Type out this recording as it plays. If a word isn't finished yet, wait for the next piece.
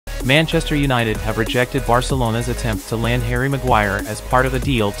Manchester United have rejected Barcelona's attempt to land Harry Maguire as part of a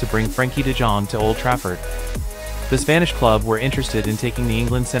deal to bring Frenkie de Jong to Old Trafford. The Spanish club were interested in taking the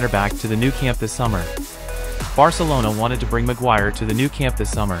England centre-back to the new camp this summer. Barcelona wanted to bring Maguire to the new camp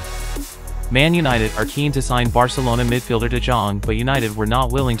this summer. Man United are keen to sign Barcelona midfielder de Jong, but United were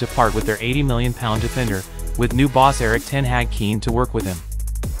not willing to part with their £80 million defender, with new boss Erik ten Hag keen to work with him.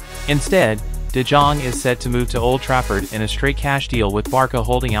 Instead, de Jong is set to move to Old Trafford in a straight cash deal, with Barca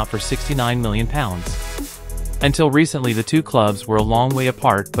holding out for £69 million. Until recently, the two clubs were a long way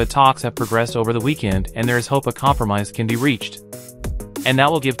apart, but talks have progressed over the weekend and there is hope a compromise can be reached. And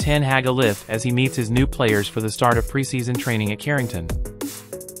that will give ten Hag a lift as he meets his new players for the start of pre-season training at Carrington.